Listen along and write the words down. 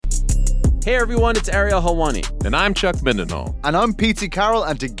Hey everyone, it's Ariel Helwani. And I'm Chuck Mindenhall. And I'm Pete Carroll,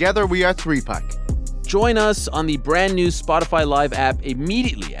 and together we are 3-Pack. Join us on the brand new Spotify Live app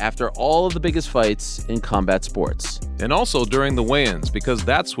immediately after all of the biggest fights in combat sports. And also during the weigh-ins, because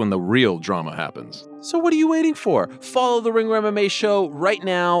that's when the real drama happens. So what are you waiting for? Follow the Ringer MMA show right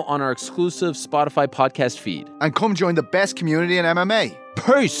now on our exclusive Spotify podcast feed. And come join the best community in MMA.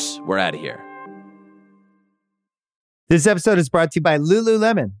 Peace! We're out of here. This episode is brought to you by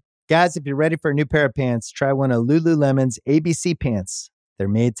Lululemon. Guys, if you're ready for a new pair of pants, try one of Lululemon's ABC pants. They're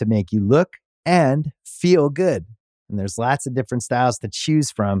made to make you look and feel good. And there's lots of different styles to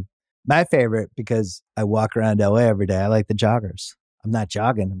choose from. My favorite, because I walk around LA every day, I like the joggers. I'm not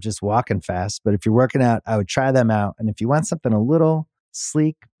jogging, I'm just walking fast. But if you're working out, I would try them out. And if you want something a little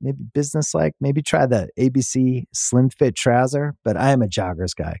sleek, maybe business-like, maybe try the ABC Slim Fit trouser. But I am a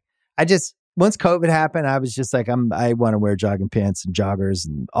joggers guy. Once COVID happened, I was just like, I want to wear jogging pants and joggers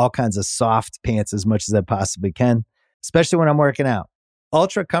and all kinds of soft pants as much as I possibly can, especially when I'm working out.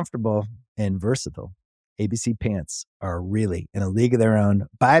 Ultra comfortable and versatile. ABC pants are really in a league of their own.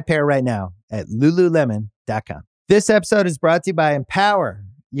 Buy a pair right now at Lululemon.com. This episode is brought to you by Empower.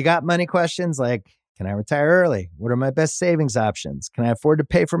 You got money questions like, can I retire early? What are my best savings options? Can I afford to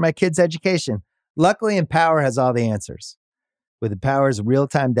pay for my kids' education? Luckily, Empower has all the answers. With Empower's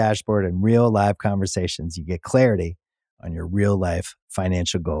real-time dashboard and real live conversations, you get clarity on your real-life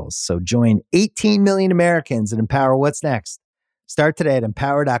financial goals. So join 18 million Americans and Empower what's next. Start today at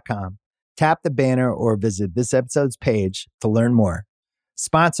Empower.com. Tap the banner or visit this episode's page to learn more.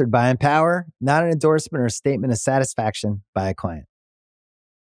 Sponsored by Empower, not an endorsement or a statement of satisfaction by a client.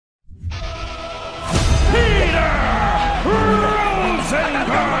 Peter Rosenberg!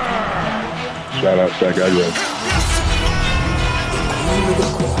 Shout out to that guy,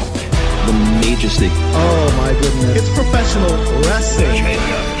 The majesty. Oh my goodness. It's professional wrestling. 24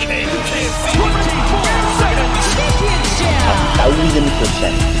 seconds.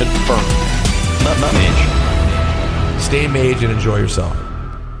 1,000% confirmed. Mage. Stay mage and enjoy yourself.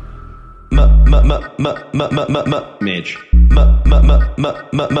 Mage.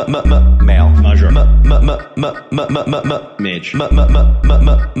 Male. Measure. Mage.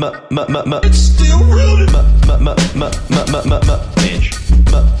 It's still real. Mage. Male.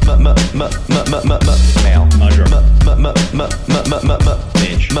 Measure. Mage.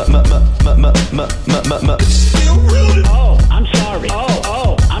 It's still real. Oh, I'm sorry.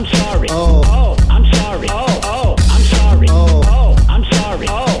 Oh, I'm sorry. Oh, I'm sorry. Oh, I'm sorry. Oh, I'm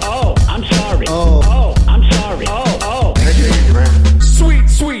sorry. Oh, I'm sorry. Oh, I'm sorry. Oh.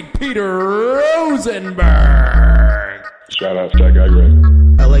 Sweet Peter Rosenberg. Shout out to that guy, Greg.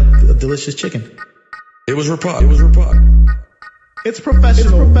 I like a delicious chicken. It was Rapod. It's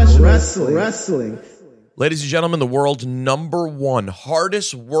professional wrestling. Ladies and gentlemen, the world's #1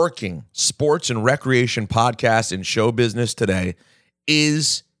 hardest working sports and recreation podcast in show business today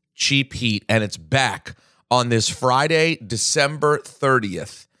is Cheap Heat, and it's back on this Friday, December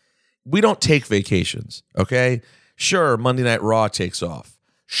 30th. We don't take vacations, okay? Sure, Monday Night Raw takes off.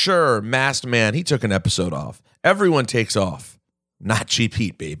 Sure, Masked Man, he took an episode off. Everyone takes off. Not Cheap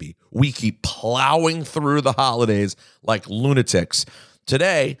Heat, baby. We keep plowing through the holidays like lunatics.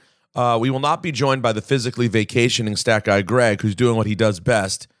 Today, we will not be joined by the physically vacationing stat guy Greg, who's doing what he does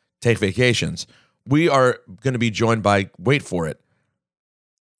best, take vacations. We are going to be joined by, wait for it,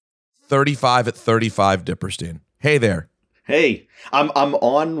 35 at 35 Dipperstein. Hey there. Hey, I'm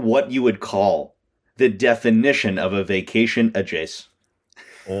on what you would call the definition of a vacation adjacent.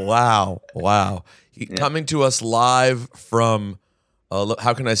 Wow. Coming to us live from,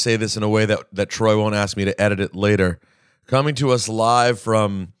 how can I say this in a way that Troy won't ask me to edit it later? Coming to us live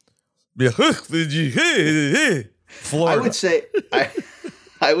from Florida. I would say,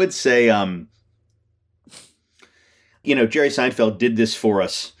 Jerry Seinfeld did this for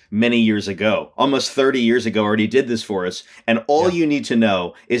us many years ago, almost 30 years ago already did this for us. And all you need to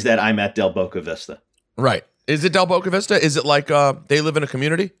know is that I'm at Del Boca Vista. Right. Is it Del Boca Vista? Is it like they live in a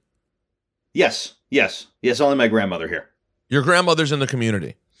community? Yes. Only my grandmother here. Your grandmother's in the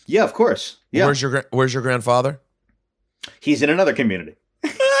community? Yeah, of course. Yeah. Where's your grandfather? He's in another community.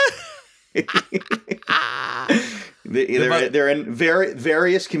 They're in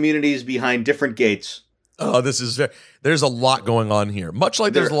various communities behind different gates. Oh, there's a lot going on here. Much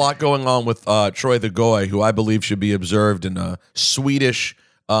like there's a lot going on with Troy the Goy, who I believe should be observed in a Swedish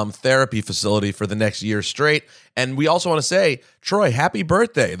therapy facility for the next year straight. And we also want to say, Troy, happy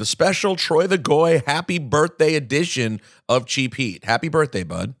birthday. The special Troy the Goy happy birthday edition of Cheap Heat. Happy birthday,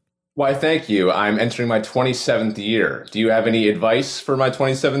 bud. Why, thank you. I'm entering my 27th year. Do you have any advice for my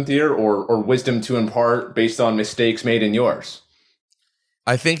 27th year or wisdom to impart based on mistakes made in yours?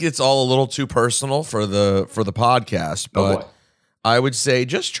 I think it's all a little too personal for the podcast, but I would say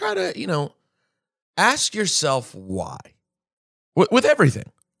just try to, ask yourself why. With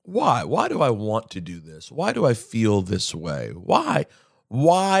everything. Why? Why do I want to do this? Why do I feel this way? Why?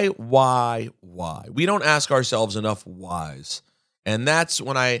 Why? We don't ask ourselves enough whys. And that's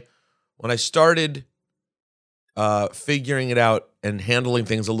when I started figuring it out and handling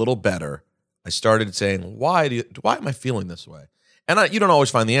things a little better. I started saying, why am I feeling this way? And you don't always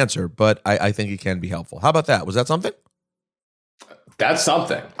find the answer, but I think it can be helpful. How about that? Was that something? That's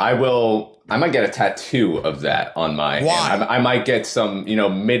something. I might get a tattoo of that on my hand. I might get some,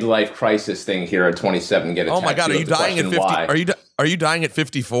 midlife crisis thing here at 27. Get a tattoo. Oh my God, are you dying at 50? Are you dying at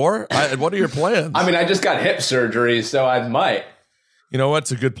 54? What are your plans? I mean, I just got hip surgery, so I might. You know what?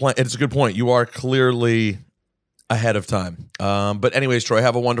 It's a good plan. It's a good point. You are clearly ahead of time. But anyways, Troy,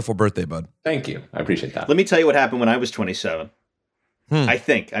 have a wonderful birthday, bud. Thank you. I appreciate that. Let me tell you what happened when I was 27. I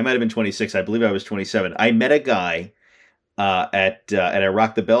think I might have been 26. I believe I was 27. I met a guy at a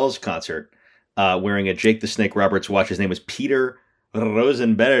Rock the Bells concert wearing a Jake the Snake Roberts watch. His name was Peter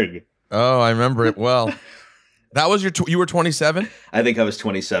Rosenberg. Oh, I remember it well. That was you were 27? I think I was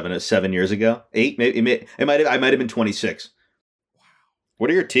 27. It was 7 years ago. 8, maybe. I might have been 26. Wow. What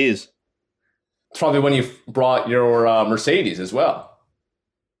are your T's? It's probably when you brought your Mercedes as well.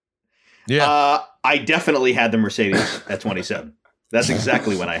 Yeah. I definitely had the Mercedes at 27. That's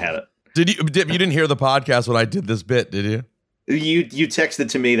exactly when I had it. You didn't hear the podcast when I did this bit, did you? You texted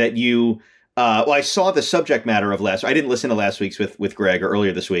to me that you I saw the subject matter of I didn't listen to last week's with Greg or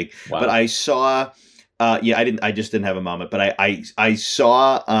earlier this week, but I saw I just didn't have a moment, but I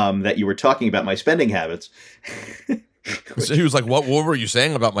saw that you were talking about my spending habits. So he was like, what were you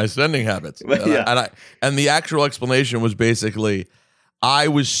saying about my spending habits? And the actual explanation was basically I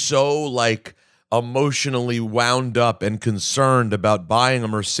was so emotionally wound up and concerned about buying a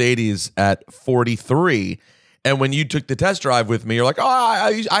Mercedes at 43. And when you took the test drive with me, you're like,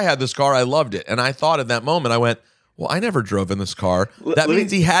 I had this car. I loved it. And I thought at that moment, I went, well, I never drove in this car. That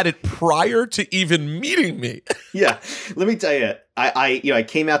means he had it prior to even meeting me. Yeah. Let me tell you, I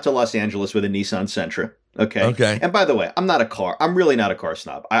came out to Los Angeles with a Nissan Sentra. Okay. And by the way, I'm really not a car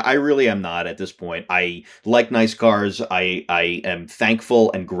snob. I really am not at this point. I like nice cars. I am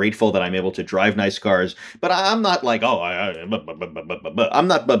thankful and grateful that I'm able to drive nice cars, but I'm not like, I'm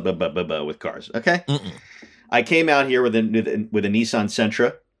not with cars. Okay. Mm-mm. I came out here with a Nissan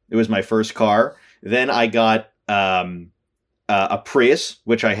Sentra. It was my first car. Then I got a Prius,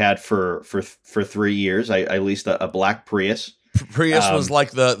 which I had for 3 years. I leased a black Prius. Prius was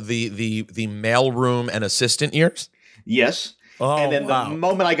like the mailroom and assistant years? Yes. Oh, and then the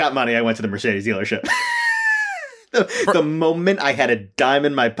moment I got money, I went to the Mercedes dealership. the moment I had a dime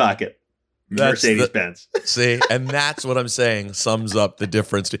in my pocket, Mercedes-Benz. See, and that's what I'm saying sums up the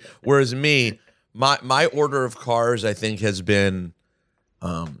difference. Whereas me, my order of cars, I think, has been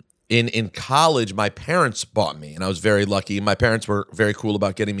in college, my parents bought me, and I was very lucky. My parents were very cool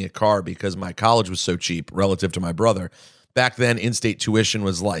about getting me a car because my college was so cheap relative to my brother. Back then, in-state tuition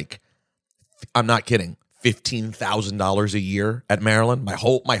was I'm not kidding, $15,000 a year at Maryland. My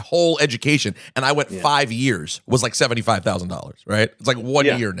whole education, and I went 5 years, was $75,000. Right? It's 1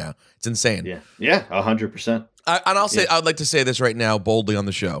 year now. It's insane. Yeah, 100%. I'd like to say this right now boldly on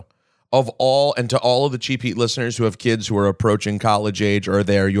the show. To all of the Cheap Heat listeners who have kids who are approaching college age or are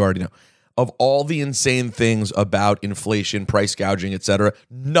there, you already know. Of all the insane things about inflation, price gouging, etc.,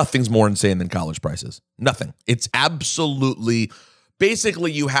 nothing's more insane than college prices. Nothing. It's absolutely,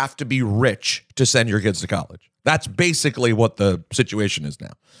 basically, you have to be rich to send your kids to college. That's basically what the situation is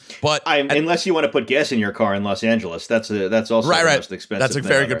now. But unless you want to put gas in your car in Los Angeles, that's also the most expensive. That's a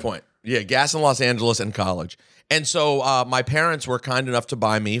very good point. Yeah, gas in Los Angeles and college. And so my parents were kind enough to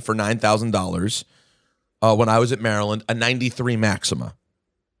buy me for $9,000 when I was at Maryland a '93 Maxima.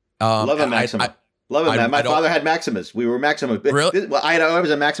 Love a Maxima. Love it, man. My father had Maximas. We were Maxima. Really? I was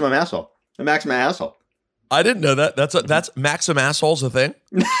a Maxima asshole. A Maxima asshole. I didn't know that. That's Maxima asshole's a thing?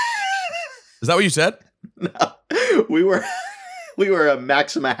 Is that what you said? No. We were a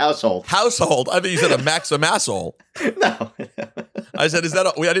Maxima household. Household? I think you said a Maxima asshole. No. I said,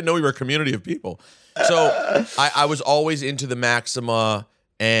 I didn't know we were a community of people. So I was always into the Maxima,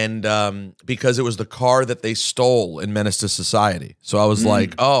 and because it was the car that they stole in Menace to Society. So I was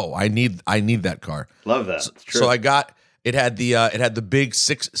like, oh, I need that car. Love that. It's true. So I got it had the big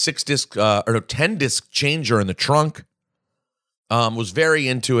 10 disc changer in the trunk. Was very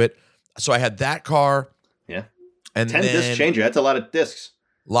into it. So I had that car. Yeah. And 10 disc changer. That's a lot of discs.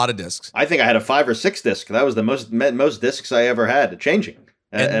 A lot of discs. I think I had a 5 or 6 disc. That was the most discs I ever had changing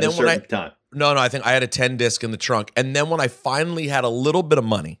at a certain time. No, I think I had a 10 disc in the trunk. And then when I finally had a little bit of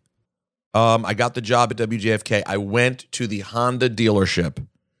money, I got the job at WJFK. I went to the Honda dealership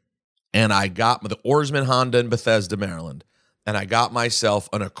and I got the Oarsman Honda in Bethesda, Maryland. And I got myself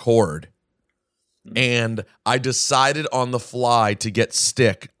an Accord. And I decided on the fly to get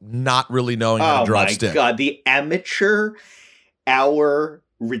stick, not really knowing how to drive stick. Oh my God, the amateur hour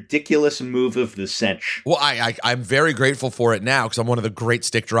ridiculous move of the cinch. Well, I'm very grateful for it now because I'm one of the great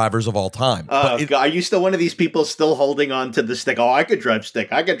stick drivers of all time. Oh, God, are you still one of these people still holding on to the stick? Oh, I could drive stick.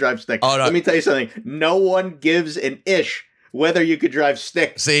 Oh, no. Let me tell you something. No one gives an ish whether you could drive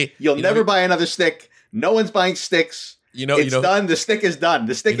stick. See? You'll never buy another stick. No one's buying sticks. It's done. The stick is done.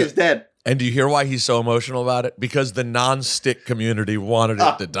 The stick is dead. And do you hear why he's so emotional about it? Because the non-stick community wanted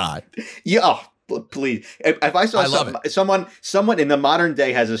it to die. Yeah, please. If I saw someone in the modern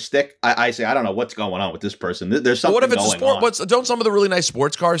day has a stick, I say, I don't know what's going on with this person. There's something going on. What if it's a sport? Don't some of the really nice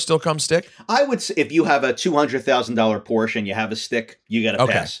sports cars still come stick? I would say if you have a $200,000 Porsche and you have a stick, you got to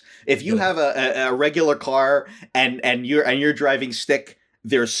pass. If you have a regular car and you're driving stick,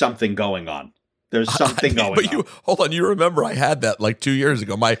 there's something going on. There's something going on. Hold on. You remember I had that like 2 years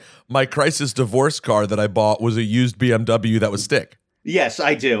ago. My crisis divorce car that I bought was a used BMW that was stick. Yes,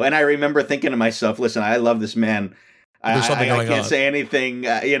 I do. And I remember thinking to myself, listen, I love this man. There's something going on. I can't say anything.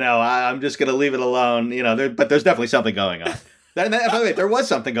 I'm just going to leave it alone. But there's definitely something going on. By the way, there was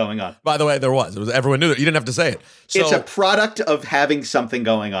something going on. By the way, there was. Everyone knew it. You didn't have to say it. So, it's a product of having something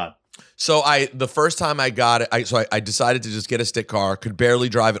going on. So the first time I got it, I decided to just get a stick car. Could barely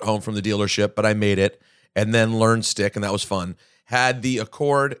drive it home from the dealership, but I made it and then learned stick, and that was fun. Had the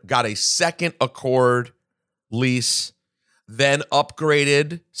Accord, got a second Accord lease, then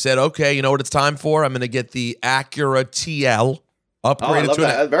upgraded. Said, okay, you know what it's time for? I'm going to get the Acura TL. Upgraded I love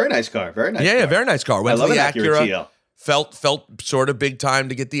that. Very nice car. Very nice. Yeah, very nice car. Went to the Acura TL. Felt sort of big time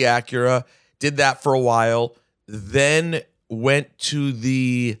to get the Acura. Did that for a while. Then went to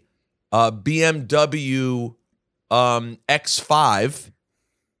the BMW X5.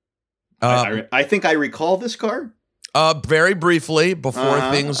 I think I recall this car. Very briefly before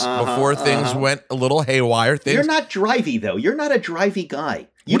things went a little haywire. You're not drivey though. You're not a drivey guy.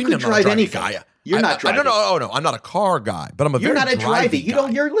 You could drive anything. You're not driving. No, I'm not a car guy, but I'm a very drivey guy. You're not a drivey.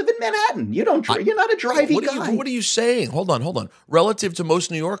 You live in Manhattan. You don't drive. You're not a drivey guy. What are you saying? Hold on. Relative to most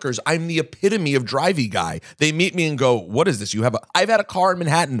New Yorkers, I'm the epitome of drivey guy. They meet me and go, "What is this? I've had a car in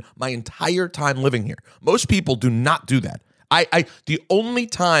Manhattan my entire time living here." Most people do not do that. The only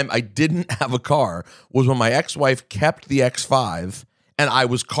time I didn't have a car was when my ex-wife kept the X5 and I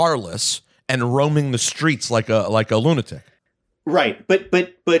was carless and roaming the streets like a lunatic. Right, but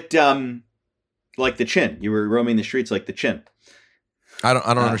like the Chin. You were roaming the streets like the Chin. I don't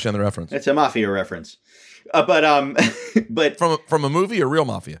understand the reference. It's a mafia reference. But from a movie or real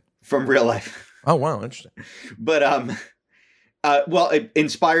mafia? From real life. Oh wow, interesting. But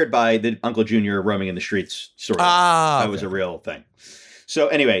inspired by the Uncle Junior roaming in the streets story. That was a real thing. So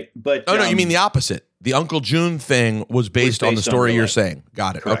anyway, but no, you mean the opposite. The Uncle June thing was based on the story you're saying.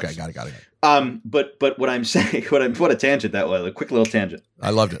 Got it. Correct. Okay, got it. But what I'm saying, what a tangent that was, a quick little tangent.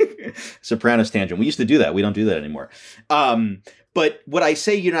 I loved it. Sopranos tangent. We used to do that. We don't do that anymore. But what I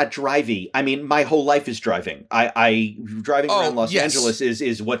say, you're not drivey. I mean, my whole life is driving. I driving around Los Angeles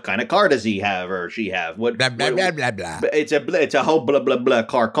is what kind of car does he have or she have? What blah blah blah blah blah. It's a whole blah blah blah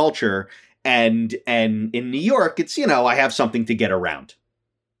car culture, and in New York, it's I have something to get around.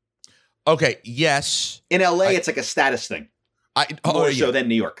 Okay. Yes. In LA, it's like a status thing. More so than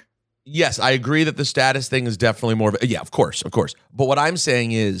New York. Yes, I agree that the status thing is definitely more of a, of course. But what I'm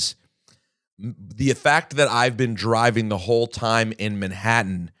saying is the fact that I've been driving the whole time in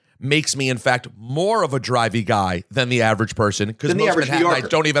Manhattan makes me, in fact, more of a drivey guy than the average person because most Manhattanites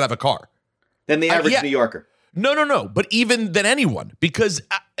don't even have a car. Than the average New Yorker. No. But even than anyone, because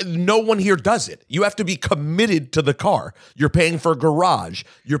no one here does it. You have to be committed to the car. You're paying for a garage.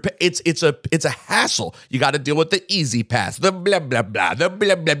 It's a hassle. You got to deal with the easy pass, the blah blah blah, the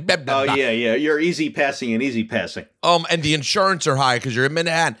blah blah blah blah. Oh yeah. You're easy passing. And the insurance are high because you're in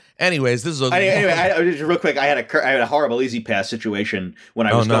Manhattan. Anyways, this is just real quick. I had a horrible easy pass situation when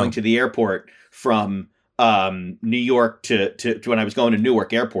I was going to the airport from New York to when I was going to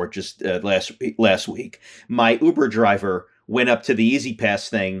Newark Airport just last week. My Uber driver went up to the Easy Pass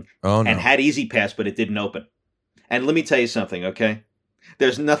thing and had Easy Pass, but it didn't open. And let me tell you something, okay?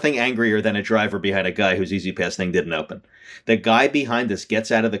 There's nothing angrier than a driver behind a guy whose Easy Pass thing didn't open. The guy behind us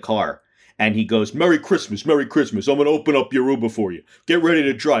gets out of the car and he goes, "Merry Christmas, Merry Christmas. I'm going to open up your Uber for you. Get ready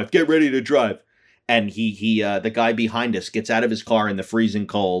to drive. Get ready to drive." And the guy behind us gets out of his car in the freezing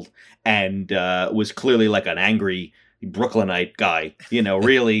cold and was clearly like an angry Brooklynite guy,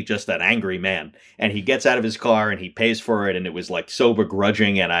 really just an angry man. And he gets out of his car and he pays for it, and it was like so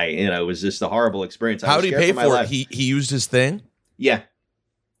begrudging, and it was just a horrible experience. How did he pay for it? He used his thing? Yeah.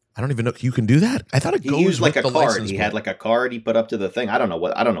 I don't even know. You can do that? I thought it goes used like with a the card. license He plate. had like a card he put up to the thing. I don't know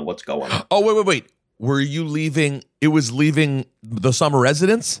what's going on. Oh, wait. Were you leaving? It was leaving the summer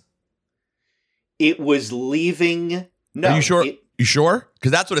residence? It was leaving. No. Are you sure? You sure?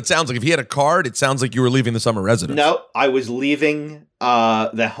 Because that's what it sounds like. If he had a card, it sounds like you were leaving the summer residence. No, I was leaving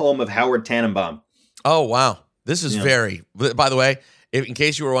the home of Howard Tannenbaum. Oh, wow. This is very... By the way, in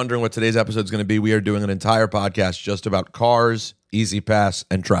case you were wondering what today's episode is going to be, we are doing an entire podcast just about cars, Easy Pass,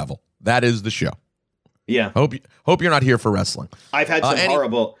 and travel. That is the show. Yeah. Hope you're not here for wrestling. I've had some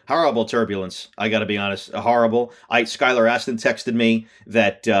horrible turbulence. I got to be honest, horrible. Skylar Aston texted me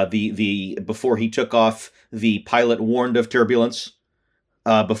that the before he took off, the pilot warned of turbulence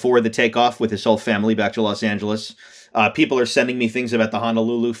before the takeoff with his whole family back to Los Angeles. People are sending me things about the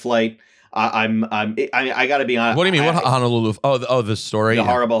Honolulu flight. I got to be honest. What do you mean? What Honolulu? Oh, the story. The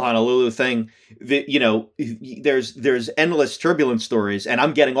horrible Honolulu thing. There's endless turbulence stories, and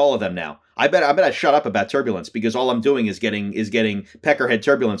I'm getting all of them now. I bet I shut up about turbulence because all I'm doing is getting peckerhead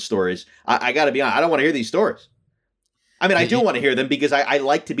turbulence stories. I got to be honest. I don't want to hear these stories. I mean, I do want to hear them because I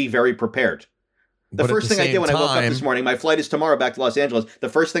like to be very prepared. The first thing I did when I woke up this morning, my flight is tomorrow back to Los Angeles. The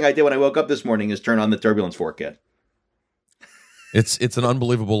first thing I did when I woke up this morning is turn on the turbulence forecast. It's an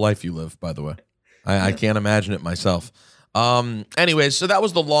unbelievable life you live, by the way. I can't imagine it myself. Anyways, so that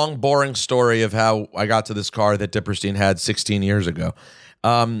was the long, boring story of how I got to this car that Dipperstein had 16 years ago.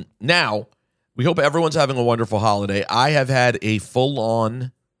 Now, we hope everyone's having a wonderful holiday. I have had a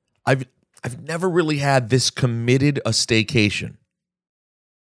full-on... I've never really had this committed a staycation.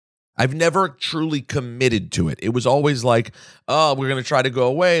 I've never truly committed to it. It was always like, oh, we're going to try to go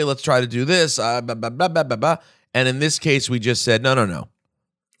away. Let's try to do this. Blah, blah, blah, blah, blah, blah. And in this case, we just said, no.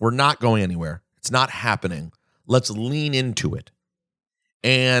 We're not going anywhere. It's not happening. Let's lean into it.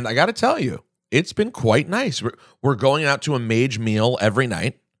 And I got to tell you, it's been quite nice. We're going out to a mage meal every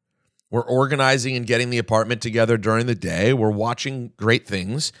night. We're organizing and getting the apartment together during the day. We're watching great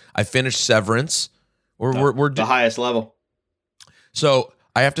things. I finished Severance. We're the highest level. So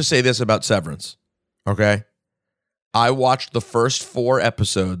I have to say this about Severance, okay? I watched the first 4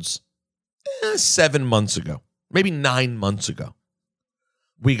 episodes 7 months ago, maybe 9 months ago.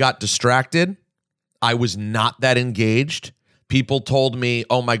 We got distracted. I was not that engaged. People told me,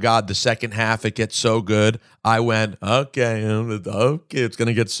 oh my God, the second half, it gets so good. I went, okay, it's going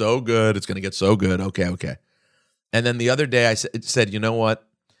to get so good. It's going to get so good. Okay. And then the other day I said, you know what,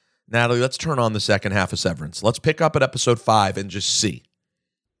 Natalie, let's turn on the second half of Severance. Let's pick up at episode 5 and just see.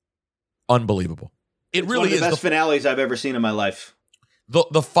 Unbelievable. It's really one of the best finales I've ever seen in my life.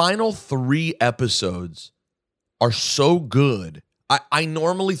 The final 3 episodes are so good. I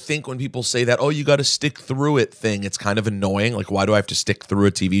normally think when people say that, oh, you got to stick through it thing, it's kind of annoying. Like, why do I have to stick through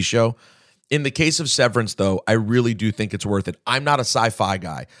a TV show? In the case of Severance, though, I really do think it's worth it. I'm not a sci-fi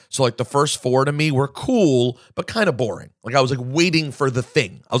guy. So, like, the first 4 to me were cool, but kind of boring. Like, I was, like, waiting for the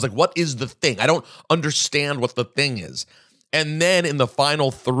thing. I was like, what is the thing? I don't understand what the thing is. And then in the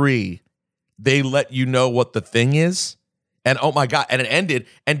final 3, they let you know what the thing is. And, oh, my God. And it ended.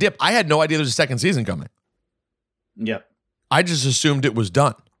 And Dip, I had no idea there was a second season coming. Yep. I just assumed it was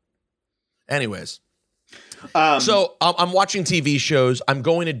done. Anyways. So I'm watching TV shows. I'm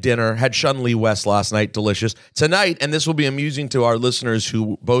going to dinner. Had Shun Lee West last night. Delicious. Tonight, and this will be amusing to our listeners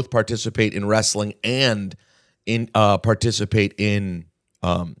who both participate in wrestling and participate in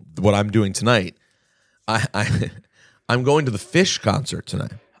what I'm doing tonight. I'm going to the Fish concert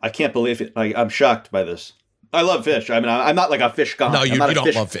tonight. I can't believe it. I'm shocked by this. I love Fish. I mean, I'm not like a Fish guy. No, you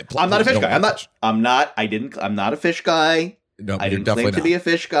don't love Fish. I'm not a Fish guy. I'm not a Fish guy. No, I didn't claim to be a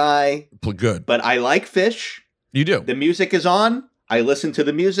Fish guy. Good. But I like Fish. You do. The music is on. I listen to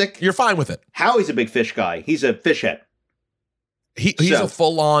the music. You're fine with it. Howie's a big Fish guy. He's a Fish head. He's a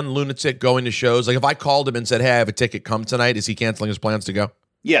full-on lunatic going to shows. Like, if I called him and said, hey, I have a ticket, come tonight, is he canceling his plans to go?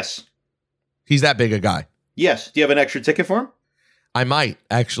 Yes. He's that big a guy. Yes. Do you have an extra ticket for him? I might,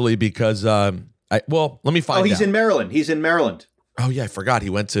 actually, because, let me find out. Oh, he's in Maryland. He's in Maryland. Oh, yeah, I forgot. He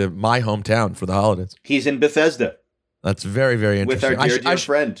went to my hometown for the holidays. He's in Bethesda. That's very, very interesting. With our dear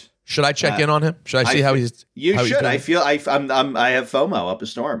friend. Should I check in on him? Should I see how he's? You how should. He's I feel I have FOMO up a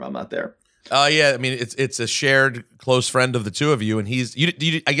storm. I'm not there. Yeah. I mean, it's a shared close friend of the two of you, and he's.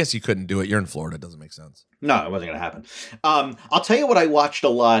 You I guess you couldn't do it. You're in Florida. It doesn't make sense. No, it wasn't going to happen. I'll tell you what I watched a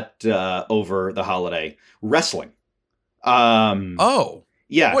lot over the holiday: wrestling. Oh.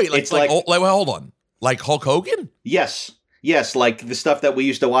 Yeah. Wait. Hold on. Like Hulk Hogan? Yes. Like the stuff that we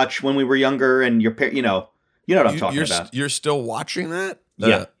used to watch when we were younger, and your You know what I'm talking about. You're still watching that?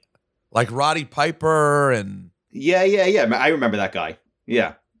 Yeah. Like Roddy Piper and... Yeah. I remember that guy.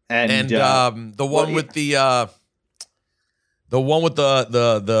 Yeah. And the one with he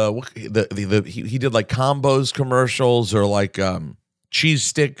did like combos commercials or like cheese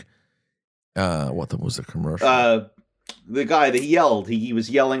stick. What was the commercial? The guy that yelled. He was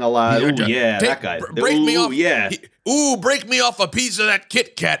yelling a lot. Ooh, yeah, that guy. Break me off. Yeah. Break me off a piece of that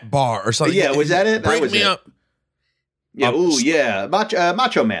Kit Kat bar or something. Yeah, was that it? Break that was me it. up. Yeah. Yeah.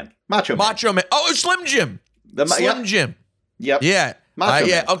 Macho Man. Macho Man. Oh, Slim Jim. Slim Jim. Yep. Yeah. Macho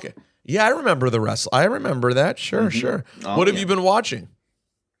Man. Okay. Yeah, I remember the wrestle. I remember that. Sure. Oh, what have you been watching?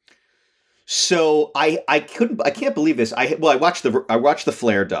 So I can't believe this. I watched the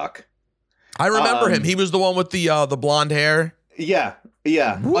Flair doc. I remember him. He was the one with the blonde hair. Yeah. Oh, you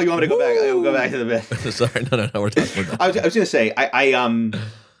want me to go back? I will go back to the bit. Sorry, no. We're talking. I was going to say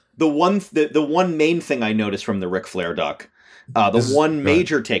the one main thing I noticed from the Ric Flair doc,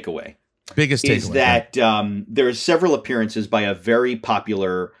 major takeaway, biggest takeaway is that there's several appearances by a very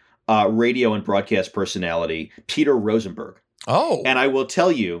popular radio and broadcast personality, Peter Rosenberg. Oh, and I will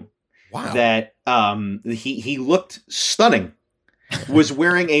tell you that he looked stunning. Was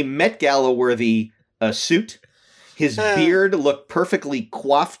wearing a Met Gala worthy suit. His beard looked perfectly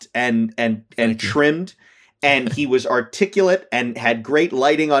coiffed and trimmed, and he was articulate and had great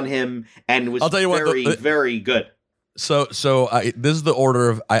lighting on him and was very good. So this is the order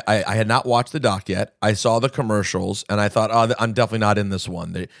of I had not watched the doc yet. I saw the commercials and I thought, I'm definitely not in this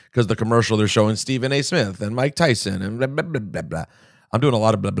one because the commercial they're showing Stephen A. Smith and Mike Tyson and blah blah blah blah blah. I'm doing a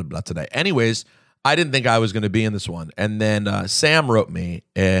lot of blah blah blah today. Anyways. I didn't think I was going to be in this one. And then Sam wrote me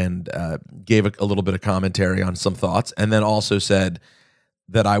and gave a little bit of commentary on some thoughts and then also said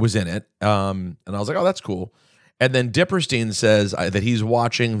that I was in it. And I was like, oh, that's cool. And then Dipperstein says that he's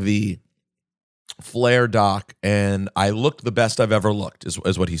watching the Flair doc and I looked the best I've ever looked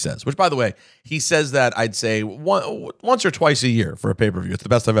is what he says. Which, by the way, he says that I'd say once or twice a year for a pay-per-view. It's the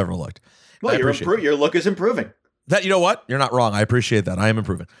best I've ever looked. Well, your look is improving. That, you know what? You're not wrong. I appreciate that. I am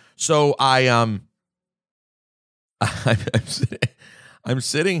improving. So I'm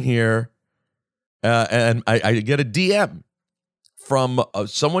sitting here and I get a DM from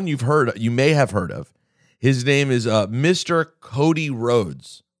someone you may have heard of. His name is Mr. Cody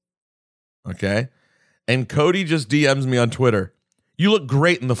Rhodes. Okay. And Cody just DMs me on Twitter. You look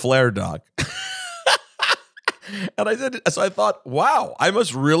great in the Flair doc. And I thought, wow, I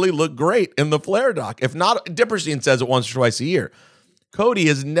must really look great in the Flair doc. If not, Dipperstein says it once or twice a year. Cody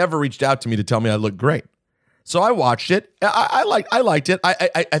has never reached out to me to tell me I look great. So I watched it. I liked it.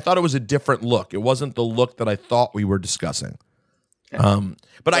 I thought it was a different look. It wasn't the look that I thought we were discussing.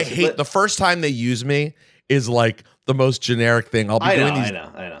 But I hate the first time they use me is like the most generic thing. I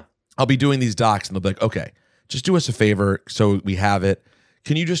know. I'll be doing these docs and they'll be like, okay, just do us a favor so we have it.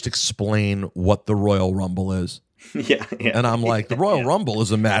 Can you just explain what the Royal Rumble is? Yeah. And I'm like, the Royal Rumble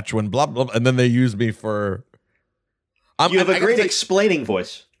is a match when blah, blah, blah. And then they use me for... You have a great explaining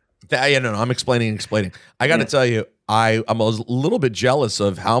voice. Yeah, no, I'm explaining. I got to tell you, I'm a little bit jealous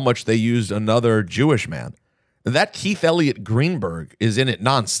of how much they used another Jewish man. That Keith Elliott Greenberg is in it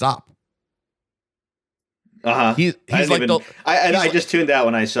nonstop. He's like I just tuned out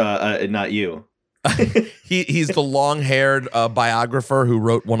when I saw not you. He's the long-haired biographer who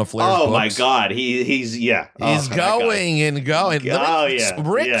wrote one of Flair's books. Oh my God, he's going and going. Oh yeah,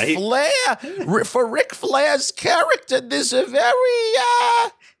 Flair for Ric Flair's character. This is very.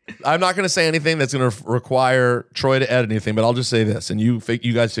 I'm not going to say anything that's going to require Troy to edit anything, but I'll just say this, and you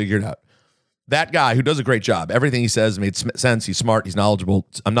guys figure it out. That guy who does a great job. Everything he says made sense. He's smart. He's knowledgeable.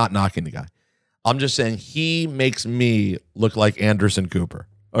 I'm not knocking the guy. I'm just saying he makes me look like Anderson Cooper.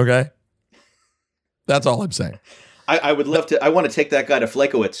 Okay. That's all I'm saying. I would love to. I want to take that guy to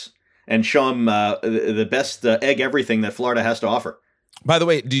Flakowitz and show him the best egg everything that Florida has to offer. By the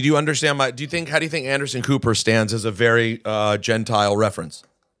way, did you understand how do you think Anderson Cooper stands as a very Gentile reference?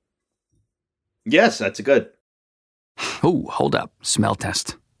 Yes, that's good. Oh, hold up. Smell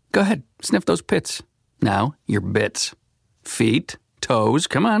test. Go ahead. Sniff those pits. Now, your bits. Feet, toes,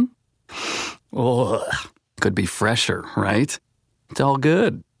 come on. Ugh. Could be fresher, right? It's all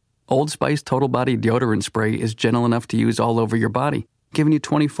good. Old Spice Total Body Deodorant Spray is gentle enough to use all over your body, giving you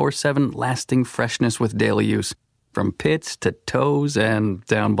 24/7 lasting freshness with daily use, from pits to toes and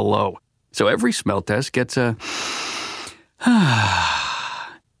down below. So every smell test gets a...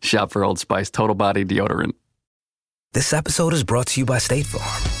 Shop for Old Spice Total Body Deodorant. This episode is brought to you by State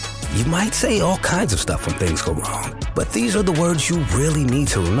Farm. You might say all kinds of stuff when things go wrong, but these are the words you really need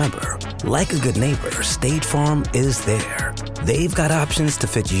to remember. Like a good neighbor, State Farm is there. They've got options to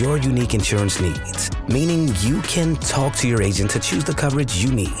fit your unique insurance needs, meaning you can talk to your agent to choose the coverage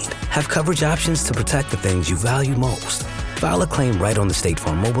you need. Have coverage options to protect the things you value most. File a claim right on the State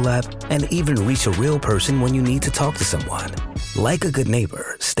Farm mobile app and even reach a real person when you need to talk to someone. Like a good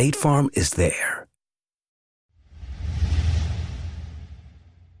neighbor, State Farm is there.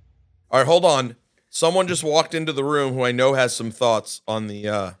 All right, hold on. Someone just walked into the room who I know has some thoughts on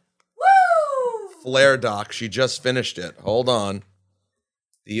the Flair doc. She just finished it. Hold on.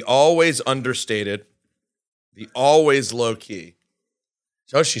 The always understated, the always low key.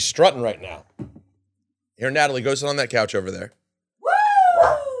 So she's strutting right now. Here, Natalie, go sit on that couch over there.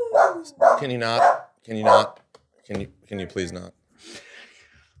 Can you not? Can you not? Can you please not?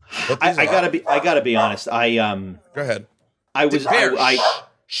 I gotta be honest. Go ahead.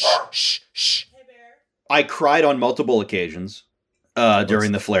 I cried on multiple occasions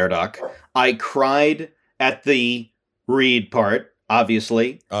during the Flair doc. I cried at the Reed part,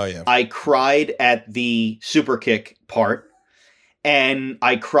 obviously. Oh, yeah. I cried at the super kick part. And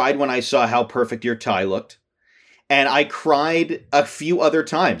I cried when I saw how perfect your tie looked. And I cried a few other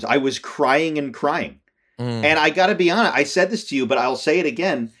times. I was crying and crying. And I got to be honest, I said this to you, but I'll say it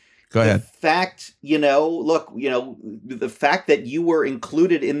again. Go ahead. The fact, the fact that you were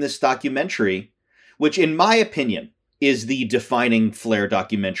included in this documentary, which in my opinion is the defining Flair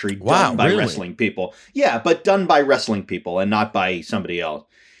documentary done by wrestling people. Yeah, but done by wrestling people and not by somebody else.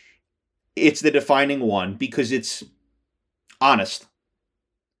 It's the defining one because it's honest.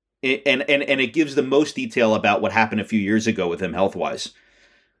 And it gives the most detail about what happened a few years ago with him health-wise.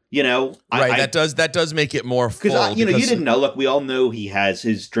 That does make it more full. Because you didn't know. Look, we all know he has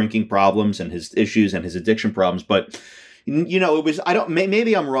his drinking problems and his issues and his addiction problems, but it was,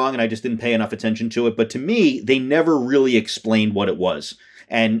 maybe I'm wrong and I just didn't pay enough attention to it, but to me, they never really explained what it was.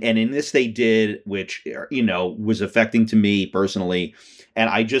 And in this they did, which, was affecting to me personally. And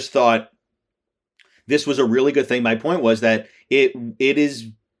I just thought this was a really good thing. My point was that it is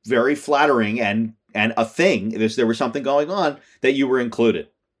very flattering and a thing. There was something going on that you were included.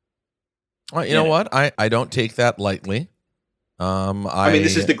 Well, you know what? I don't take that lightly.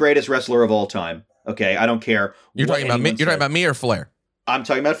 This is the greatest wrestler of all time. Okay, I don't care. You're talking about me. You're talking about me or Flair? I'm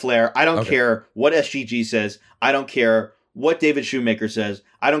talking about Flair. I don't care what SGG says. I don't care what David Shoemaker says.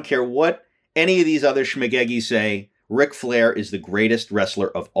 I don't care what any of these other schmageggies say. Ric Flair is the greatest wrestler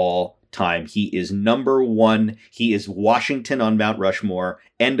of all time. He is number one. He is Washington on Mount Rushmore.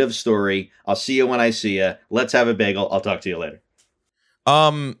 End of story. I'll see you when I see you. Let's have a bagel. I'll talk to you later.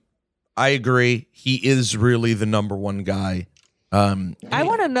 I agree. He is really the number one guy. I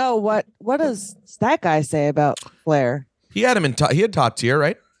want to know what does that guy say about Flair? He had him he had top tier,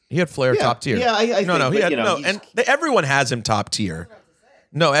 right? He had Flair top tier. Yeah, and everyone has him top tier.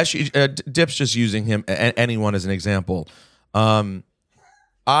 No, actually, Dip's just using him anyone as an example. I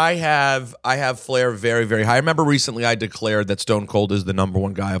have Flair very, very high. I remember recently I declared that Stone Cold is the number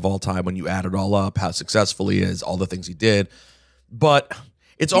one guy of all time when you add it all up, how successful he is, all the things he did. But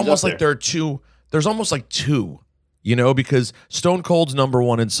it's almost like there's almost like two, because Stone Cold's number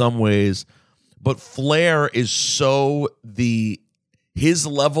one in some ways, but Flair is his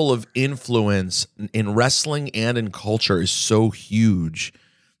level of influence in wrestling and in culture is so huge.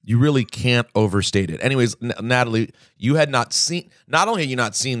 You really can't overstate it. Anyways, Natalie, not only had you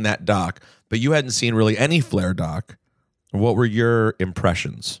not seen that doc, but you hadn't seen really any Flair doc. What were your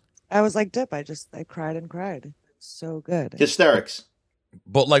impressions? I was like Dip. I cried and cried. So good. Hysterics.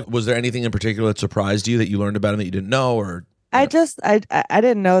 But was there anything in particular that surprised you that you learned about him that you didn't know? Or I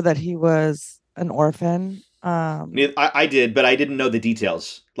didn't know that he was an orphan. I did, but I didn't know the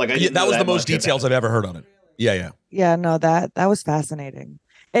details. That was the most details I've ever heard on it. Yeah. Yeah, no, that was fascinating.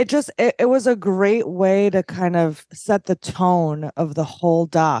 It was a great way to kind of set the tone of the whole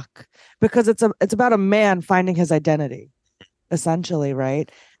doc, because it's about a man finding his identity, essentially,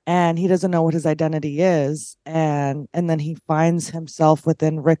 right? And he doesn't know what his identity is, and then he finds himself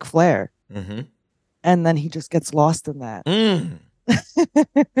within Ric Flair, and then he just gets lost in that.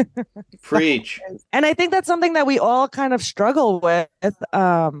 Preach. And I think that's something that we all kind of struggle with.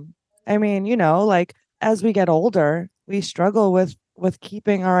 As we get older, we struggle with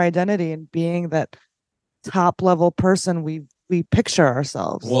keeping our identity and being that top level person we picture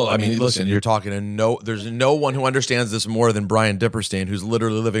ourselves. Well, listen, you're talking to there's no one who understands this more than Brian Dipperstein, who's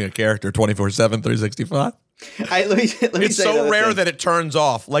literally living a character 24/7, 365. It's so rare that it turns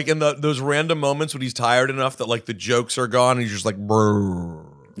off. Like in those random moments when he's tired enough that the jokes are gone and he's just like, brrr.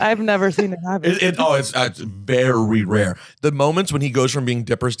 I've never seen it happen. It's very rare. The moments when he goes from being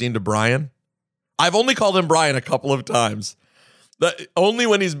Dipperstein to Brian, I've only called him Brian a couple of times. Only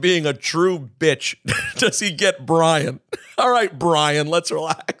when he's being a true bitch does he get Brian. All right, Brian, let's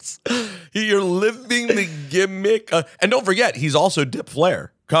relax. You're living the gimmick. And don't forget, he's also Dip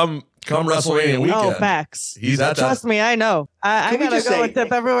Flair. Come WrestleMania weekend. Oh, facts. He's at Trust me, I know. I gotta go with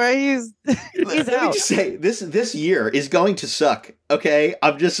Dip everywhere. He's Let out. me just say, this year is going to suck. Okay,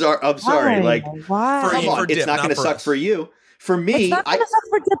 I'm sorry. Why? Come on, for it's Dip, not going to suck us. for you. For me, It's not gonna suck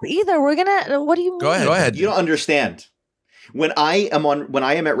for Dip either. We're gonna. What do you mean? Go ahead. You don't understand. When I am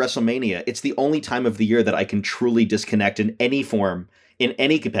at WrestleMania, it's the only time of the year that I can truly disconnect in any form, in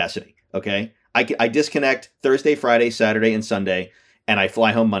any capacity. Okay, I disconnect Thursday, Friday, Saturday, and Sunday, and I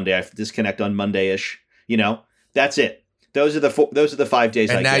fly home Monday. I disconnect on Monday-ish. That's it. Those are the 5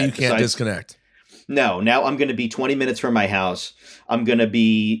 days. And now you can't disconnect. No, now I'm going to be 20 minutes from my house. I'm going to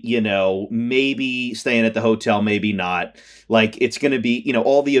be, maybe staying at the hotel, maybe not. Like, it's going to be,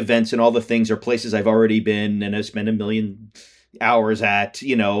 all the events and all the things are places I've already been and I've spent a million hours at,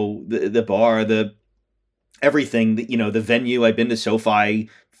 the bar, the everything, the venue. I've been to SoFi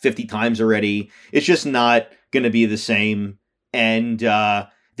 50 times already. It's just not going to be the same. And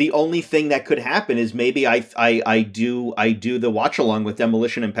the only thing that could happen is maybe I do the watch along with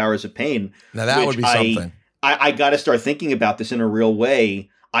Demolition and Powers of Pain. Now that would be something. I got to start thinking about this in a real way.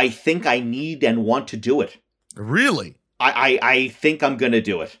 I think I need and want to do it. Really? I think I'm going to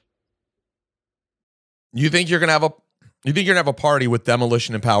do it. You think you're gonna have a party with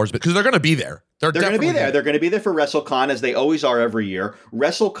Demolition and Powers because they're going to be there. They're going to be there. They're going to be there for WrestleCon as they always are every year.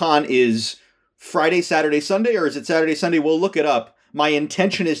 WrestleCon is Friday, Saturday, Sunday, or is it Saturday, Sunday? We'll look it up. My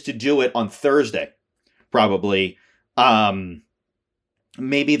intention is to do it on Thursday, probably.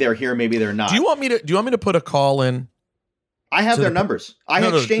 Maybe they're here, maybe they're not. Do you want me to put a call in? I have their numbers. I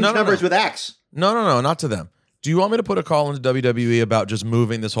exchanged numbers with Axe. No, not to them. Do you want me to put a call into WWE about just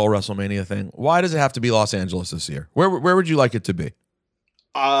moving this whole WrestleMania thing? Why does it have to be Los Angeles this year? Where would you like it to be?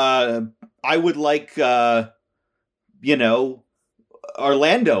 I would like,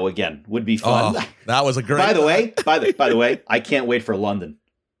 Orlando again would be fun. Oh, that was a great. By the way, I can't wait for London.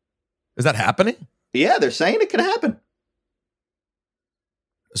 Is that happening? Yeah, they're saying it can happen.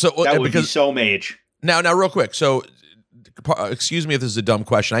 So that would be so mage. Now, real quick. So, excuse me if this is a dumb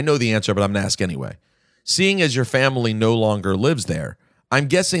question. I know the answer, but I'm going to ask anyway. Seeing as your family no longer lives there, I'm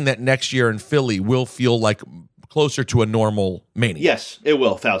guessing that next year in Philly will feel like closer to a normal Mania. Yes, it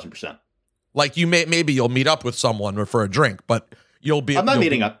will, 1,000%. Like maybe you'll meet up with someone for a drink, but you'll be. I'm not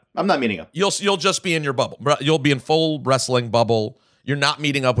meeting up. You'll just be in your bubble. You'll be in full wrestling bubble. You're not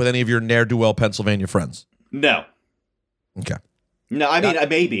meeting up with any of your ne'er-do-well Pennsylvania friends. No. Okay. No, I mean,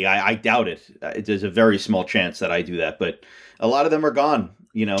 maybe. I doubt it. There's a very small chance that I do that, but a lot of them are gone.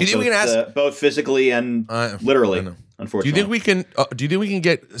 Do you think we can ask both physically and literally? Unfortunately, do you think we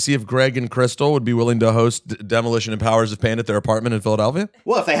can see if Greg and Crystal would be willing to host Demolition and Powers of Pain at their apartment in Philadelphia?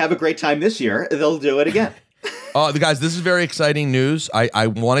 Well, if they have a great time this year, they'll do it again. The guys, this is very exciting news. I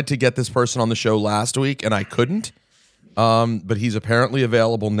wanted to get this person on the show last week and I couldn't, but he's apparently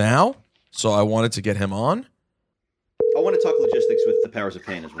available now, so I wanted to get him on. I want to talk logistics with the Powers of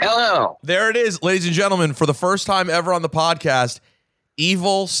Pain as well. Hello. There it is, ladies and gentlemen. For the first time ever on the podcast,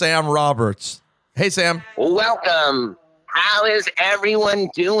 Evil Sam Roberts. Hey, Sam. Welcome. How is everyone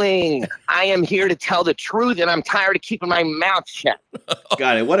doing? I am here to tell the truth, and I'm tired of keeping my mouth shut.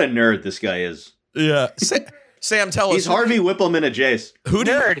 Got it. What a nerd this guy is. Yeah. Sam, tell us. He's Harvey Whippleman of Jace.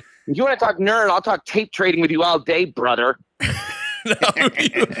 Nerd. If you want to talk nerd, I'll talk tape trading with you all day, brother.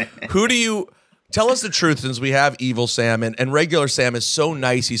 Who do you... Tell us the truth, since we have Evil Sam, and regular Sam is so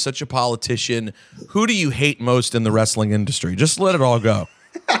nice. He's such a politician. Who do you hate most in the wrestling industry? Just let it all go.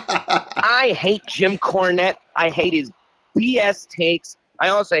 I hate Jim Cornette. I hate his BS takes. I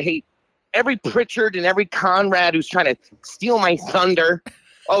also hate every Pritchard and every Conrad who's trying to steal my thunder.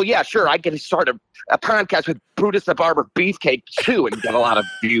 Oh, yeah, sure, I get to start a podcast with Brutus the Barber Beefcake, too, and get a lot of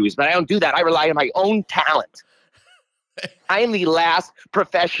views. But I don't do that. I rely on my own talent. I am the last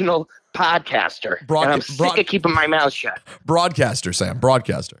professional podcaster, and I'm sick of keeping my mouth shut. Broadcaster, Sam.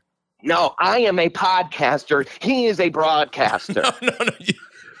 Broadcaster. No, I am a podcaster. He is a broadcaster.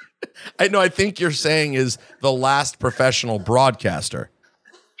 No. I think you're saying is the last professional broadcaster.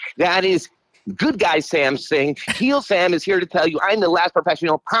 That is good guy Sam saying. Heel Sam is here to tell you I'm the last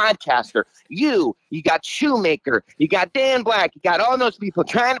professional podcaster. You got Shoemaker, you got Dan Black, you got all those people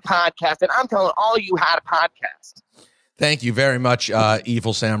trying to podcast, and I'm telling all you how to podcast. Thank you very much,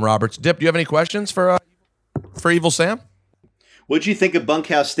 Evil Sam Roberts. Dip, do you have any questions for Evil Sam? What'd you think of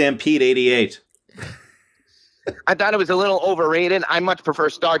Bunkhouse Stampede 88? I thought it was a little overrated. I much prefer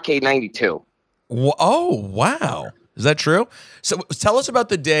Starrcade 92. Oh, wow. Is that true? So tell us about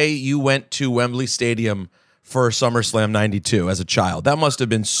the day you went to Wembley Stadium for SummerSlam 92 as a child. That must have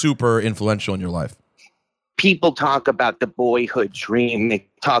been super influential in your life. People talk about the boyhood dream. They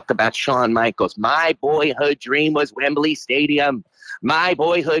talk about Shawn Michaels. My boyhood dream was Wembley Stadium. My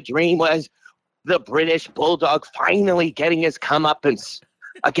boyhood dream was the British Bulldog finally getting his comeuppance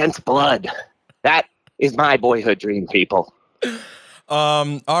against Blood. That is my boyhood dream, people.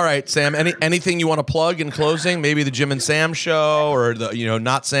 All right, Sam. Anything you want to plug in closing? Maybe the Jim and Sam show or the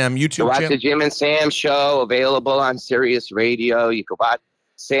Not Sam YouTube watch channel? the Jim and Sam show, available on Sirius Radio. You can watch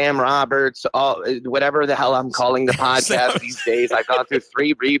Sam Roberts, whatever the hell I'm calling the podcast these days. I've gone through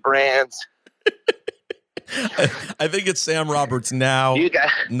 3 rebrands. I think it's Sam Roberts Now,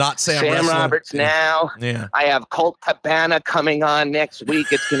 not Sam Sam Wrestling. Roberts Now. Yeah. I have Colt Cabana coming on next week.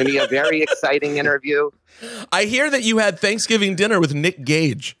 It's going to be a very exciting interview. I hear that you had Thanksgiving dinner with Nick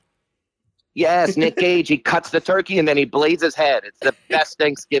Gage. Yes, Nick Gage. He cuts the turkey and then he blades his head. It's the best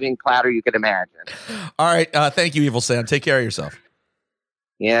Thanksgiving platter you can imagine. All right. Thank you, Evil Sam. Take care of yourself.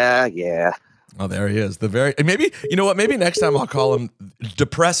 Yeah. Oh, there he is. Maybe, you know what? Maybe next time I'll call him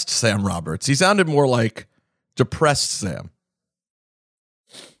Depressed Sam Roberts. He sounded more like Depressed Sam.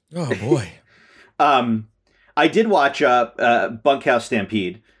 Oh, boy. I did watch Bunkhouse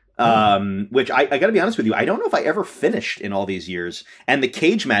Stampede, which I got to be honest with you, I don't know if I ever finished in all these years. And the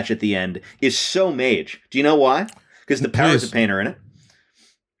cage match at the end is so mage. Do you know why? Because the Powers of Pain are in it.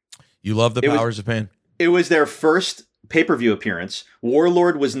 You love the Powers of Pain. It was their first pay-per-view appearance.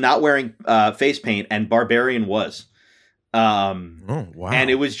 Warlord was not wearing face paint, and Barbarian was. Oh, wow. And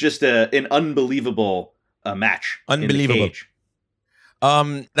it was just an unbelievable match. Unbelievable. In the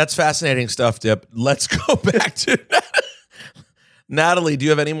cage. That's fascinating stuff, Dip. Let's go back to Natalie. Do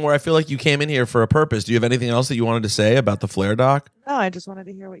you have any more? I feel like you came in here for a purpose. Do you have anything else that you wanted to say about the Flair doc? No, I just wanted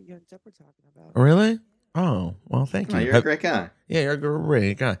to hear what you and Dip were talking about. Really? Oh, well, thank you. You're a great guy. Yeah, you're a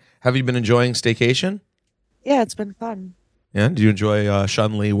great guy. Have you been enjoying staycation? Yeah, it's been fun. Yeah? Did you enjoy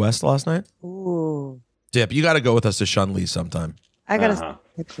Shun Lee West last night? Ooh. Dip, you got to go with us to Shun Lee sometime. I got a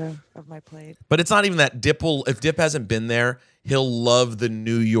picture of my plate. But it's not even that. If Dip hasn't been there, he'll love the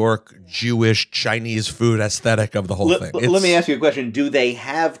New York Jewish Chinese food aesthetic of the whole thing. Let me ask you a question. Do they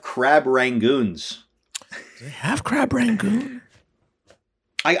have crab rangoons? Do they have crab rangoon?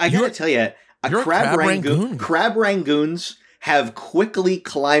 I got to tell you, crab rangoons have quickly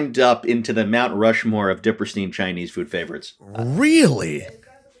climbed up into the Mount Rushmore of Dipperstein Chinese food favorites. Really?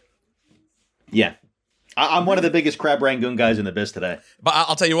 Yeah. I'm one of the biggest crab rangoon guys in the biz today. But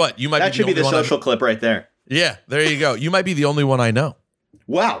I'll tell you what, you might that be should be the social clip right there. Yeah, there you go. You might be the only one I know.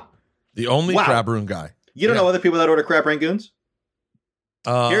 Wow. The only crab rangoon guy. You don't know other people that order crab rangoons?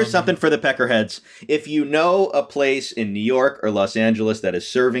 Here's something for the peckerheads. If you know a place in New York or Los Angeles that is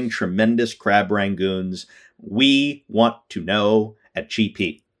serving tremendous crab rangoons, we want to know at Cheap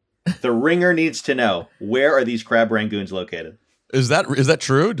Heat. The Ringer needs to know, where are these crab rangoons located? Is that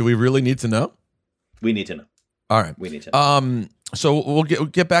true? Do we really need to know? We need to know. All right. We need to know. So we'll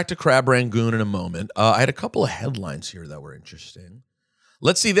get back to crab rangoon in a moment. I had a couple of headlines here that were interesting.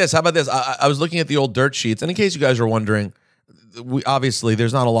 Let's see this. How about this? I was looking at the old dirt sheets, and in case you guys are wondering, obviously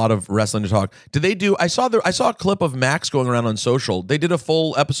there's not a lot of wrestling to talk. Did they do? I saw a clip of Max going around on social. They did a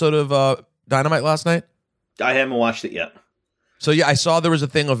full episode of Dynamite last night. I haven't watched it yet. So yeah, I saw there was a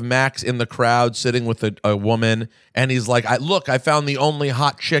thing of Max in the crowd sitting with a woman, and he's like, I found the only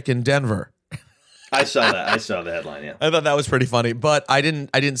hot chick in Denver." I saw that. I saw the headline. Yeah, I thought that was pretty funny, but I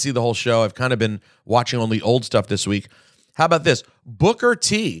didn't see the whole show. I've kind of been watching only old stuff this week. How about this? Booker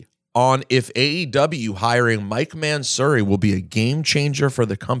T on if AEW hiring Mike Mansouri will be a game changer for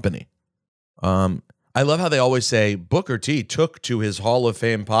the company. I love how they always say Booker T took to his Hall of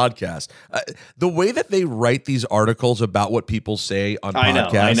Fame podcast. The way that they write these articles about what people say on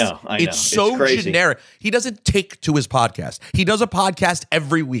podcasts, I know. It's so generic. He doesn't take to his podcast. He does a podcast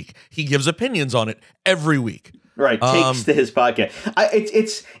every week. He gives opinions on it every week. Right, takes to his podcast.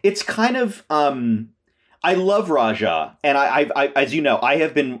 It's kind of. I love Raja, and I as you know, I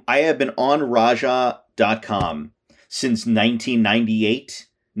have been on Raja.com since 1998,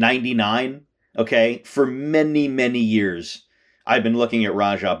 99. Okay, for many, many years, I've been looking at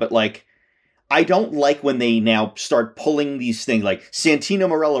Raja, but I don't like when they now start pulling these things like Santino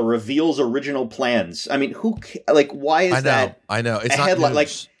Marella reveals original plans. I mean, why is that? I know. It's a not headline.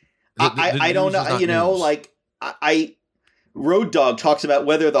 news. I don't know. You know, news. Road Dogg talks about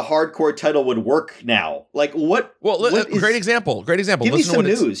whether the hardcore title would work now. What? Well, great example. Great example. Give me some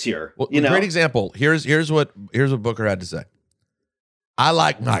news here. Well, great example. Here's what Booker had to say. I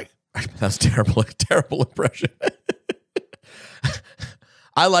like Nike. That's terrible impression.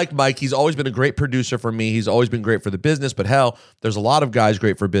 I like Mike. He's always been a great producer for me. He's always been great for the business, but hell, there's a lot of guys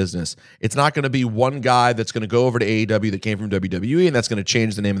great for business. It's not going to be one guy that's going to go over to AEW that came from WWE and that's going to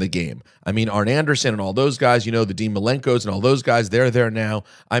change the name of the game. I mean, Arn Anderson and all those guys, the Dean Malenkos and all those guys, they're there now.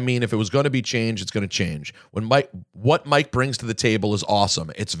 I mean, if it was going to be changed, it's going to change. What Mike brings to the table is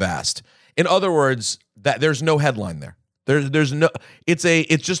awesome. It's vast. In other words, that there's no headline there. There's no. It's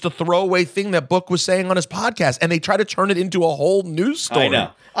just a throwaway thing that Book was saying on his podcast, and they try to turn it into a whole news story.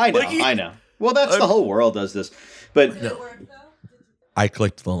 I know. Well, that's the whole world does this, but. I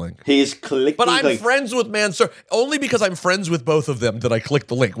clicked the link. He's clicked. But I'm friends with Mansoor. Only because I'm friends with both of them did I click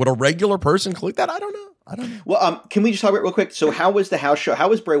the link. Would a regular person click that? I don't know. Well, can we just talk about it real quick? So, how was the house show? How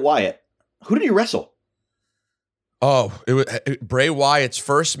was Bray Wyatt? Who did he wrestle? Oh, it was Bray Wyatt's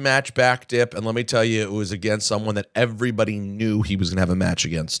first match back dip, and let me tell you, it was against someone that everybody knew he was going to have a match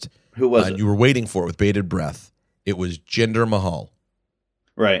against. Who was it? You were waiting for it with bated breath. It was Jinder Mahal.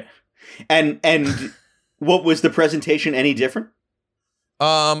 Right. And what was the presentation any different?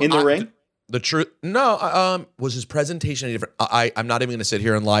 In the ring? The truth, no. Was his presentation any different? I'm not even going to sit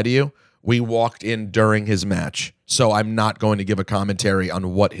here and lie to you. We walked in during his match, so I'm not going to give a commentary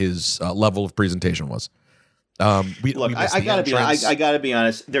on what his level of presentation was. I gotta be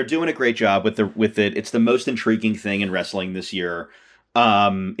honest. They're doing a great job with it. It's the most intriguing thing in wrestling this year,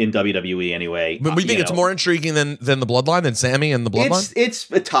 in WWE anyway. But we think it's more intriguing than the Bloodline, than Sammy and the Bloodline. It's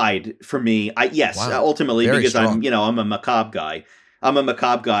tied for me. Ultimately very because strong. I'm a macabre guy. I'm a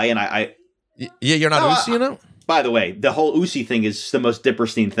macabre guy, and you're not Usi, By the way, the whole Usi thing is the most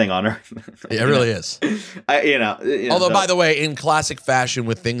Dipperstein thing on earth. It really is. Although, by the way, in classic fashion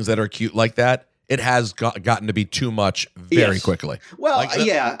with things that are cute like that, it has gotten to be too much very quickly. Well,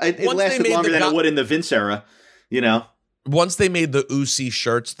 it lasted longer than it would in the Vince era, Once they made the Usi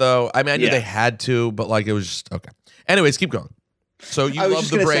shirts, though, I mean, I knew they had to, but it was just, okay. Anyways, keep going. So you love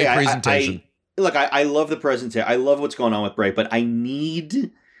the Bray presentation. I love the presentation. I love what's going on with Bray, but I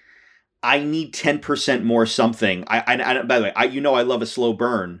need 10% more something. I by the way, I love a slow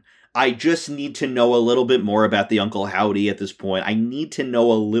burn. I just need to know a little bit more about the Uncle Howdy at this point. I need to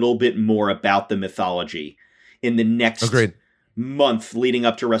know a little bit more about the mythology in the next month leading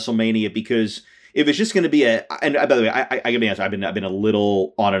up to WrestleMania, because if it's just going to be and by the way, I gotta be honest, I've been a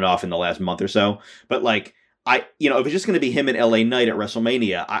little on and off in the last month or so, but if it's just going to be him and LA Knight at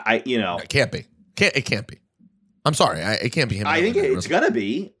WrestleMania, it can't be. It can't be. I'm sorry, it can't be him. I think it's gonna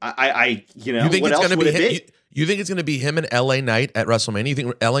be. You think what it's else gonna would be it be? You think it's going to be him and LA Knight at WrestleMania? You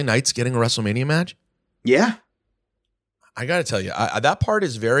think LA Knight's getting a WrestleMania match? Yeah. I got to tell you, that part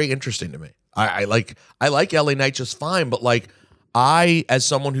is very interesting to me. I like LA Knight just fine, but as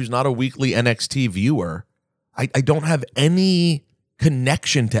someone who's not a weekly NXT viewer, I don't have any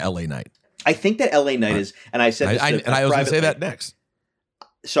connection to LA Knight. I think that LA Knight is, and I said this I was going to say that next.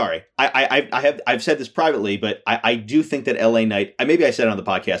 Sorry, I've said this privately, but I do think that LA Knight. Maybe I said it on the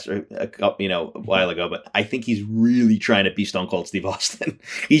podcast a while ago, but I think he's really trying to be Stone Cold Steve Austin.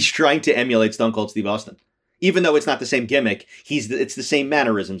 He's trying to emulate Stone Cold Steve Austin, even though it's not the same gimmick. It's the same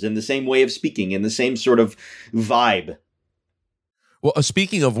mannerisms and the same way of speaking and the same sort of vibe. Well,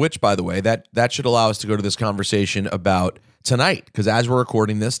 speaking of which, by the way, that should allow us to go to this conversation about tonight, because as we're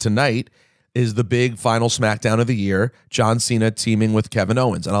recording this tonight is the big final SmackDown of the year, John Cena teaming with Kevin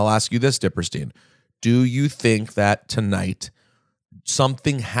Owens. And I'll ask you this, Dipperstein. Do you think that tonight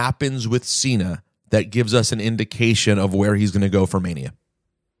something happens with Cena that gives us an indication of where he's going to go for Mania?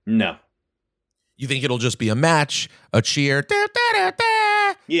 No. You think it'll just be a match, a cheer,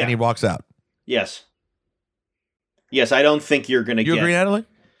 and he walks out? Yes. Yes, I don't think you're going to get... You agree, Natalie?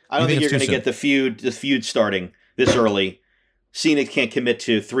 I don't think you're going to get the feud starting this early. Cena can't commit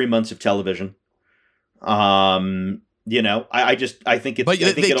to 3 months of television. I think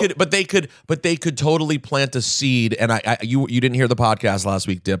it's. But they could totally plant a seed. And you didn't hear the podcast last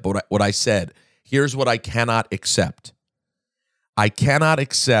week, Dip. But what I said. Here's what I cannot accept. I cannot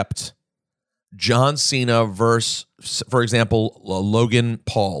accept John Cena versus, for example, Logan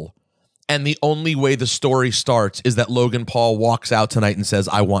Paul. And the only way the story starts is that Logan Paul walks out tonight and says,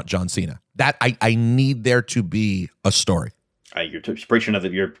 "I want John Cena." That I need there to be a story. You're preaching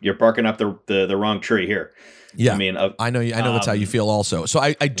you're barking up the wrong tree here. Yeah, I know that's how you feel also. So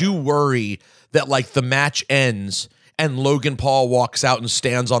I do worry that the match ends and Logan Paul walks out and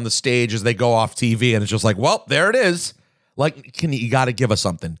stands on the stage as they go off TV, and it's just well, there it is. You got to give us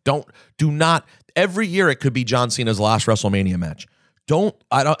something. Do not every year it could be John Cena's last WrestleMania match.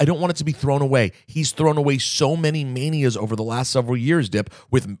 I don't want it to be thrown away. He's thrown away so many manias over the last several years, Dip,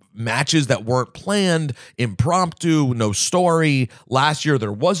 with matches that weren't planned, impromptu, no story. Last year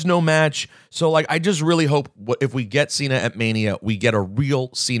there was no match. So like I just really hope if we get Cena at Mania, we get a real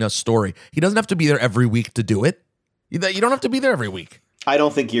Cena story. He doesn't have to be there every week to do it. You don't have to be there every week. I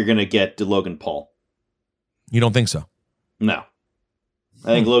don't think you're going to get Logan Paul. You don't think so? No. I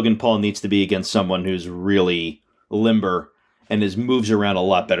think Logan Paul needs to be against someone who's really limber and his moves around a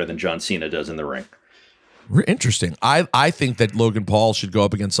lot better than John Cena does in the ring. Interesting. I think that Logan Paul should go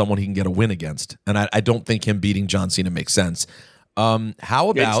up against someone he can get a win against, and I don't think him beating John Cena makes sense. How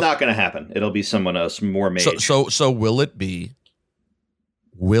about? It's not going to happen. It'll be someone else more mage. So will it be?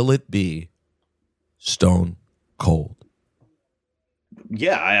 Will it be Stone Cold?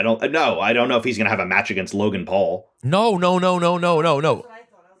 Yeah, I don't know. I don't know if he's going to have a match against Logan Paul. No.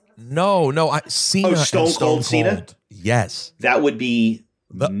 Cena. Stone Cold Cena. Yes, that would be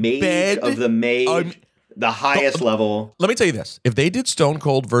the mage of the mage, the highest level. Let me tell you this: if they did Stone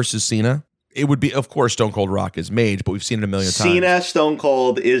Cold versus Cena, it would be, of course, Stone Cold Rock is mage, but we've seen it a million times. Cena Stone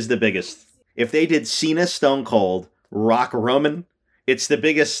Cold is the biggest. If they did Cena Stone Cold Rock Roman, it's the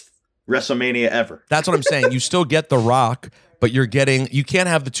biggest WrestleMania ever. That's what I'm saying. You still get The Rock, but you can't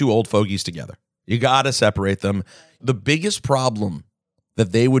have the two old fogies together. You got to separate them. The biggest problem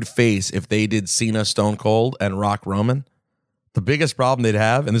that they would face if they did Cena Stone Cold and Rock Roman, the biggest problem they'd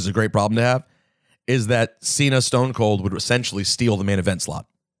have, and this is a great problem to have, is that Cena Stone Cold would essentially steal the main event slot.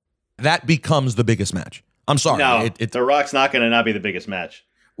 That becomes the biggest match. I'm sorry. No, The Rock's not going to not be the biggest match.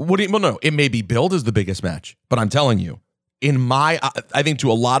 No, it may be billed as the biggest match, but I'm telling you, I think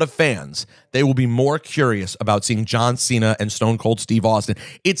to a lot of fans, they will be more curious about seeing John Cena and Stone Cold Steve Austin.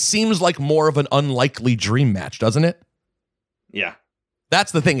 It seems like more of an unlikely dream match, doesn't it? Yeah.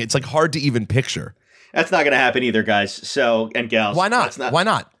 That's the thing. It's like hard to even picture. That's not going to happen either, guys. So, and gals. Why not? Why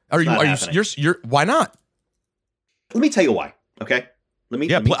not? Why not? Let me tell you why. Okay.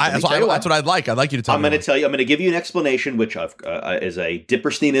 That's what I'd like. I'd like you to tell me. I'm going to give you an explanation, which is a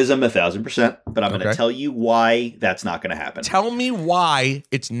Dippersteinism 1,000%, but I'm going to tell you why that's not going to happen. Tell me why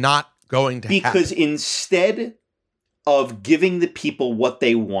it's not going to happen. Because instead of giving the people what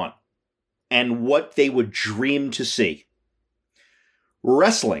they want and what they would dream to see,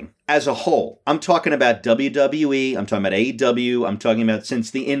 wrestling as a whole, I'm talking about WWE, I'm talking about AEW, I'm talking about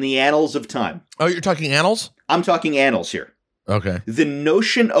in the annals of time. Oh, you're talking annals? I'm talking annals here. Okay. The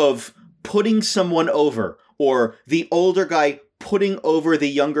notion of putting someone over or the older guy putting over the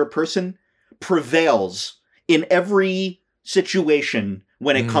younger person prevails in every situation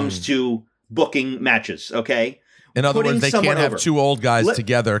when it comes to booking matches, okay? In other words, they can't have two old guys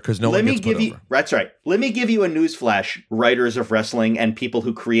together because no one gets put over. That's right. Let me give you a newsflash, writers of wrestling and people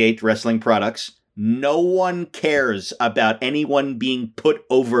who create wrestling products. No one cares about anyone being put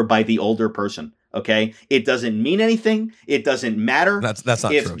over by the older person. Okay, it doesn't mean anything. It doesn't matter. That's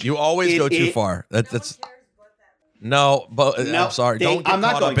not true. You always go too far. That's no. But I'm sorry. Don't get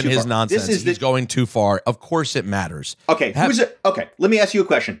caught up in his nonsense. He's going too far. Of course, it matters. Okay, okay. Let me ask you a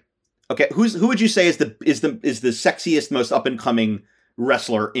question. Okay, who would you say is the sexiest, most up and coming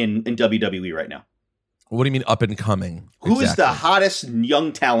wrestler in WWE right now? What do you mean up and coming? Who is the hottest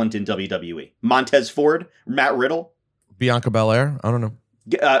young talent in WWE? Montez Ford, Matt Riddle, Bianca Belair? I don't know.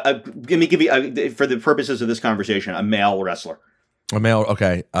 Give you for the purposes of this conversation, a male wrestler. A male,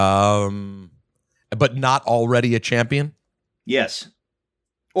 okay. But not already a champion? Yes.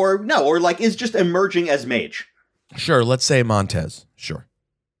 Or like is just emerging as mage. Sure, let's say Montez. Sure.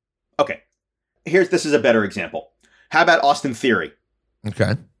 Okay. This is a better example. How about Austin Theory?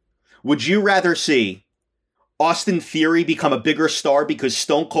 Okay. Would you rather see Austin Theory become a bigger star because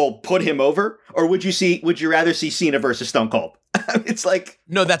Stone Cold put him over? Or would you rather see Cena versus Stone Cold? It's like...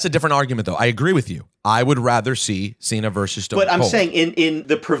 No, that's a different argument, though. I agree with you. I would rather see Cena versus Stone Cold. But I'm saying in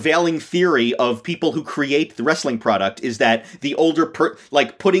the prevailing theory of people who create the wrestling product is that the older...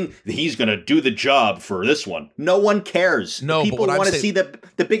 he's going to do the job for this one. No one cares. No, people want to see the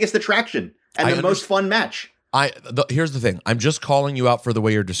biggest attraction and the most fun match. Here's the thing. I'm just calling you out for the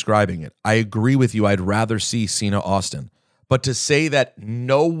way you're describing it. I agree with you. I'd rather see Cena Austin. But to say that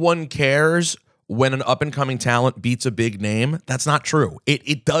no one cares when an up-and-coming talent beats a big name, that's not true.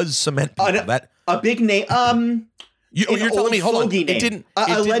 It does cement people. A big name. You're telling me, hold on.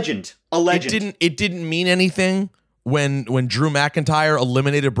 A legend. It didn't mean anything when Drew McIntyre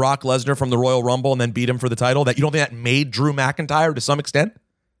eliminated Brock Lesnar from the Royal Rumble and then beat him for the title. That you don't think that made Drew McIntyre to some extent?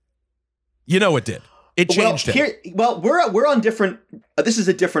 You know it did. It changed him. We're on different. This is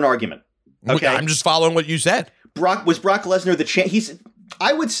a different argument. Okay, I'm just following what you said. Was Brock Lesnar the champ?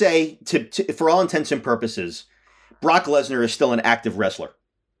 I would say, for all intents and purposes, Brock Lesnar is still an active wrestler.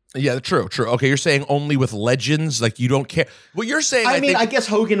 Yeah, true. Okay, you're saying only with legends, like you don't care. Well, you're saying. I guess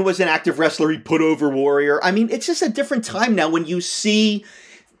Hogan was an active wrestler. He put over Warrior. I mean, it's just a different time now when you see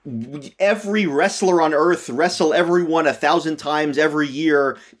every wrestler on earth wrestle everyone 1,000 times every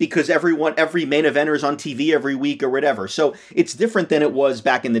year because every main eventer is on TV every week or whatever. So it's different than it was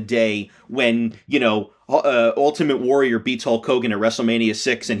back in the day when, Ultimate Warrior beats Hulk Hogan at WrestleMania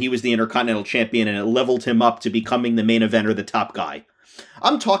 6 and he was the Intercontinental Champion and it leveled him up to becoming the main eventer, the top guy.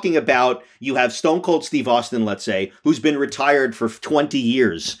 I'm talking about you have Stone Cold Steve Austin, let's say, who's been retired for 20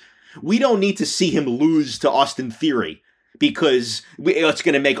 years. We don't need to see him lose to Austin Theory because it's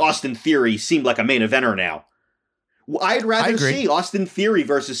going to make Austin Theory seem like a main eventer now. I'd rather see Austin Theory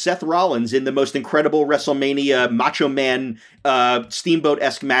versus Seth Rollins in the most incredible WrestleMania Macho Man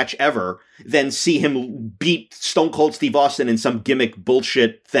Steamboat-esque match ever than see him beat Stone Cold Steve Austin in some gimmick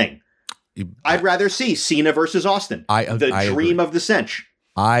bullshit thing. I'd rather see Cena versus Austin, the dream of the cinch.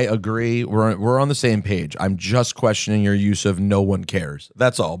 I agree. We're on the same page. I'm just questioning your use of "no one cares."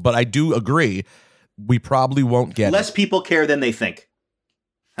 That's all. But I do agree. We probably won't get less people care than they think.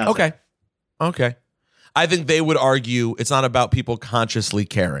 Okay. I think they would argue it's not about people consciously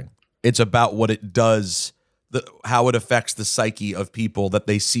caring. It's about what it does, how it affects the psyche of people that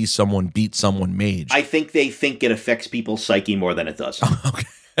they see someone beat someone mage. I think they think it affects people's psyche more than it does.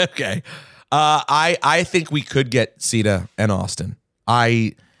 Okay. I think we could get Cena and Austin.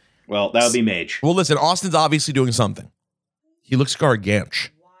 Well, that would be mage. Well, listen, Austin's obviously doing something. He looks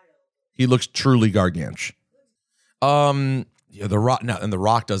gargantuan. He looks truly gargantuan. The Rock, no, and the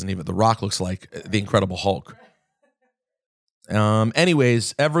Rock doesn't even. The Rock looks like the Incredible Hulk.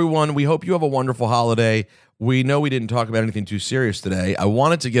 Anyways, everyone, we hope you have a wonderful holiday. We know we didn't talk about anything too serious today. I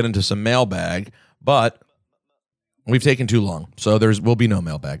wanted to get into some mailbag, but we've taken too long, so will be no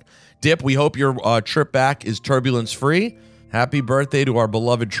mailbag. Dip, we hope your trip back is turbulence-free. Happy birthday to our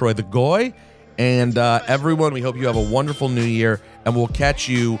beloved Troy the Goy. And everyone, we hope you have a wonderful new year, and we'll catch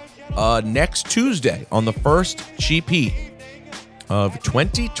you next Tuesday on the first Cheap Heat of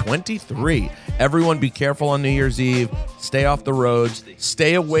 2023. Everyone be careful on New Year's Eve. Stay off the roads.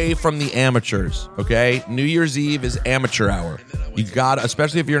 Stay away from the amateurs, okay? New Year's Eve is amateur hour. You got,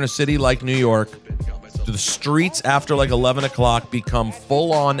 especially if you're in a city like New York, the streets after like 11 o'clock become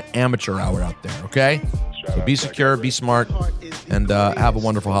full-on amateur hour out there, okay? So be secure, be smart, and have a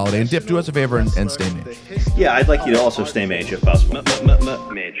wonderful holiday. And Dip, do us a favor and stay mage. Yeah, I'd like you to also stay mage if possible.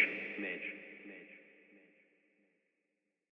 Mage.